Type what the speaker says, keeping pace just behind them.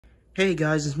Hey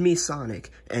guys, it's me,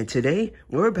 Sonic, and today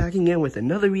we're back again with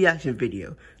another reaction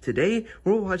video. Today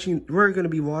we're going to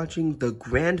be watching the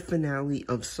grand finale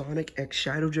of Sonic X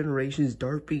Shadow Generations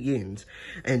Dark Begins.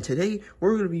 And today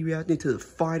we're going to be reacting to the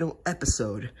final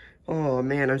episode. Oh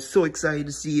man, I'm so excited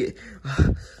to see it.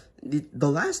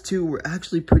 The last two were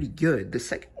actually pretty good. The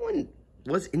second one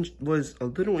was a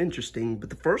little interesting, but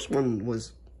the first one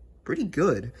was pretty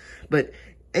good. But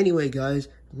anyway, guys,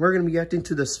 we're going to be reacting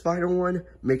to this final one.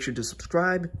 Make sure to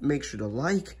subscribe, make sure to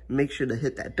like, make sure to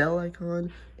hit that bell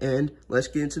icon, and let's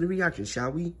get into the reaction,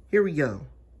 shall we? Here we go.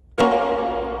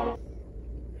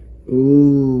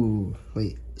 Ooh,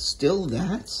 wait, still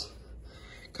that?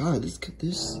 God,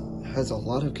 this has a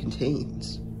lot of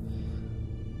contains.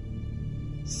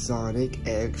 Sonic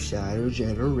X Shadow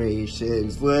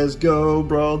Generations. Let's go,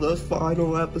 bro, the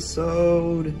final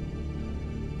episode.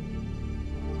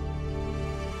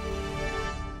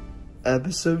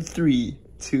 Episode 3,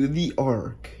 To the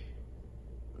Ark.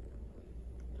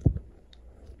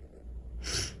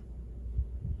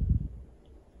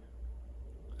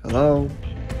 Hello?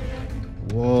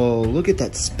 Whoa, look at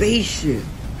that spaceship!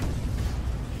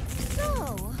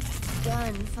 So,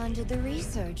 Gunn funded the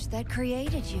research that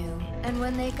created you, and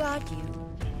when they got you,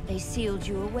 they sealed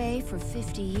you away for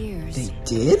 50 years. They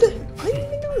did? I didn't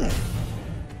even know that.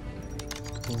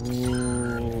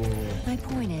 Oh. My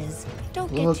point is,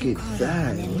 don't get Look too at caught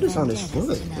that. up in What is on his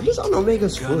vendettas foot? tonight. What is on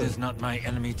Omega's Gun foot? is not my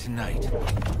enemy tonight.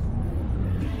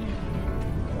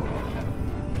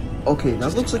 Okay,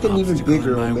 that looks like an even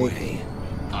bigger Omega.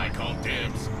 I call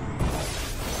dibs.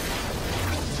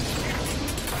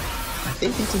 I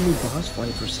think it's a new boss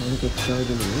fight for Sonic X Shadow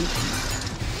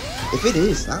Generations. If it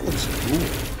is, that looks cool.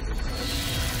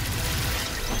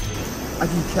 I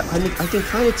can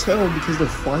kind of tell because they're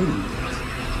fighting.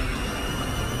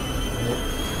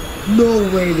 No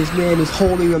way this man is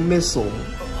holding a missile.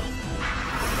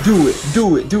 Do it,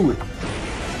 do it, do it.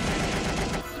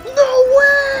 No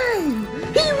way!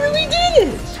 He really did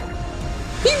it!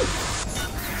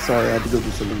 Sorry, I had to go do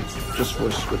something just for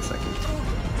a split second.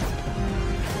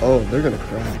 Oh, they're gonna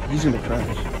crash. He's gonna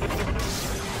crash.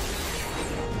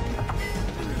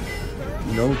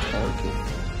 No target.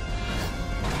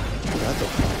 That's a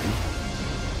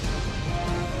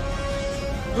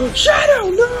problem. Shadow,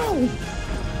 no!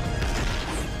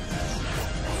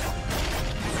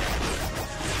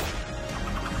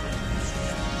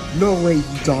 No way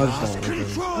he dodged all of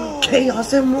them.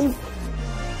 Chaos Emerald?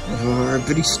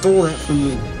 But he stole that from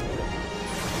me.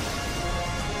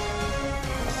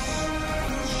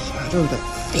 Shadow,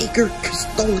 that faker,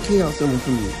 stole the Chaos Emerald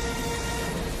from me.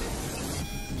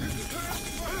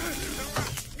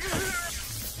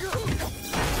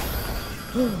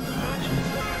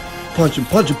 Punch him,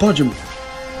 punch him, punch him.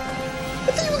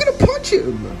 I thought you were gonna punch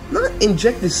him. Not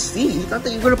inject the seed. I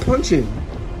thought you were gonna punch him.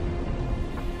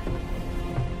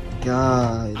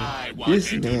 God,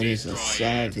 this man is a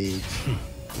savage.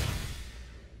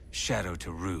 Shadow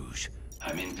to Rouge.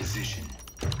 I'm in position.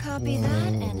 Copy that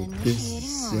and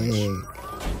initiating launch.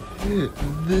 Sick.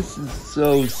 This is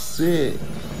so sick.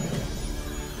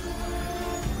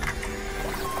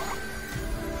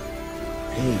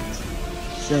 Eight,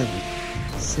 7,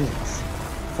 6,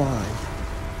 5,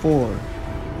 4,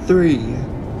 3,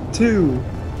 2,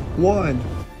 1.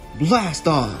 Blast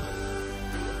off!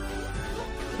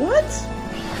 What?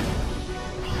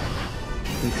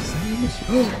 Wait, does that mean this?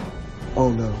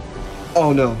 Oh no.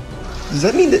 Oh no. Does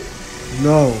that mean that?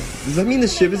 No. Does that mean the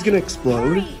ship is gonna explode?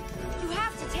 Hurry! You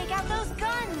have to take out those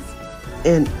guns!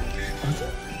 And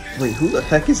wait, who the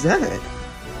heck is that?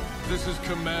 This is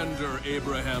Commander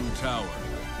Abraham Tower.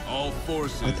 All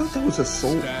forces, I thought that was a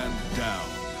stand down.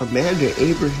 Commander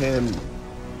Abraham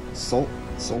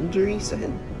soldier, he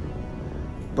said.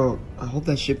 Bro, I hope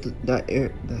that ship,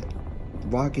 that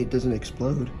rocket doesn't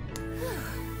explode.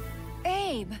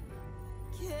 Abe!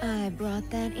 I brought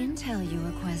that intel you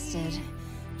requested.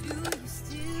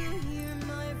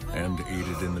 And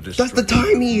aided in the That's the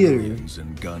time eater.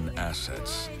 and gun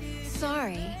assets.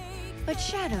 Sorry, but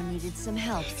Shadow needed some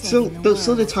help So saving the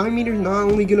world. the time meter's not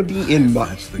only gonna be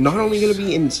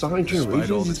in Sonic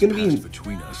Generations, it's gonna be in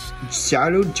between us.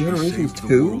 Shadow He Generations saved the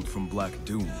 2? world from Black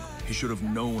Doom. He should have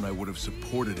known I would have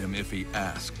supported him if he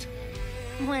asked.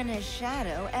 When has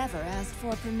Shadow ever asked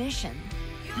for permission?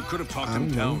 You could have talked I him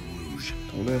don't know. down, Rouge.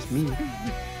 Don't ask me.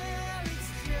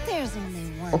 There's only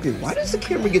one. Okay, why does the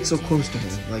camera get so close to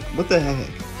her? Like, what the heck?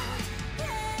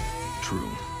 True.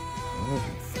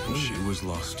 Oh, She was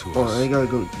lost to us. oh, I gotta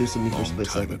go do something for a Long split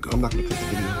time second. ago. I'm not gonna cut the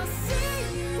video.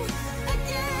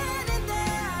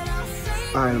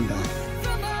 Alright, I'm back.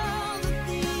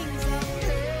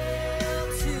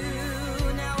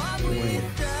 Wait.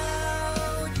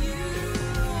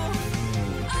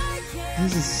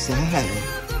 This is sad.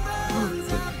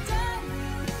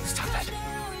 Stop that.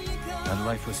 That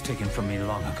life was taken from me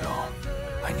long ago.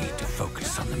 I need to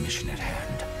focus on the mission at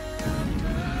hand.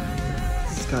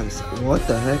 This is kind of sad. What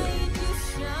the heck?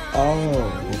 Oh,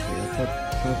 okay. I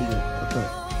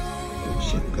thought. Oh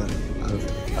shit, got it out of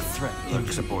it. A threat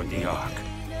lurks aboard the Ark,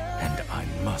 and I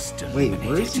must Wait, eliminate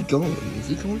where is he it. going? Is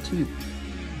he going to...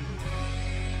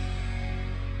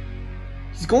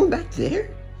 He's going back there?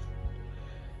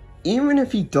 Even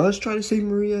if he does try to save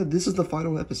Maria, this is the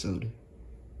final episode.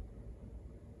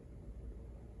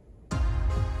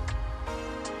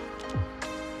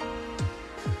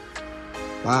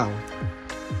 Wow.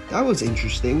 That was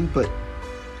interesting, but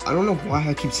I don't know why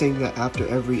I keep saying that after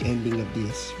every ending of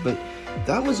this, but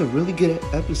that was a really good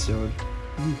episode.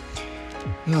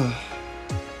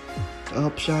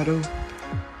 Up, Shadow.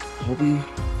 Hope we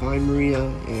find Maria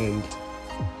and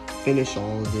finish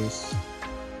all of this.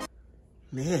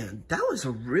 Man, that was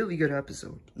a really good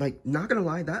episode. Like, not gonna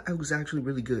lie, that was actually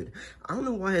really good. I don't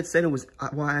know why I said it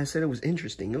was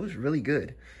interesting. It was really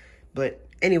good. But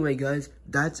anyway, guys,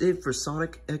 that's it for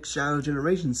Sonic X Shadow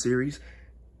Generations series.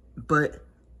 But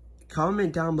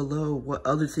comment down below what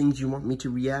other things you want me to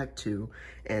react to,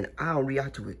 and I'll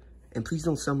react to it. And please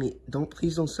don't sell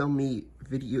me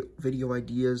video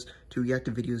ideas to react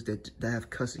to videos that have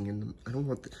cussing in them. I don't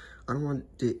want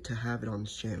it to have it on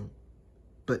this channel.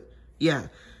 But yeah,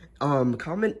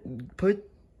 put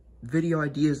video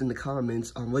ideas in the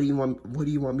comments on what do you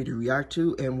want me to react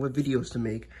to and what videos to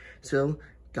make. So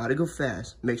gotta go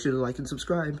fast. Make sure to like and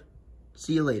subscribe.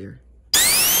 See you later.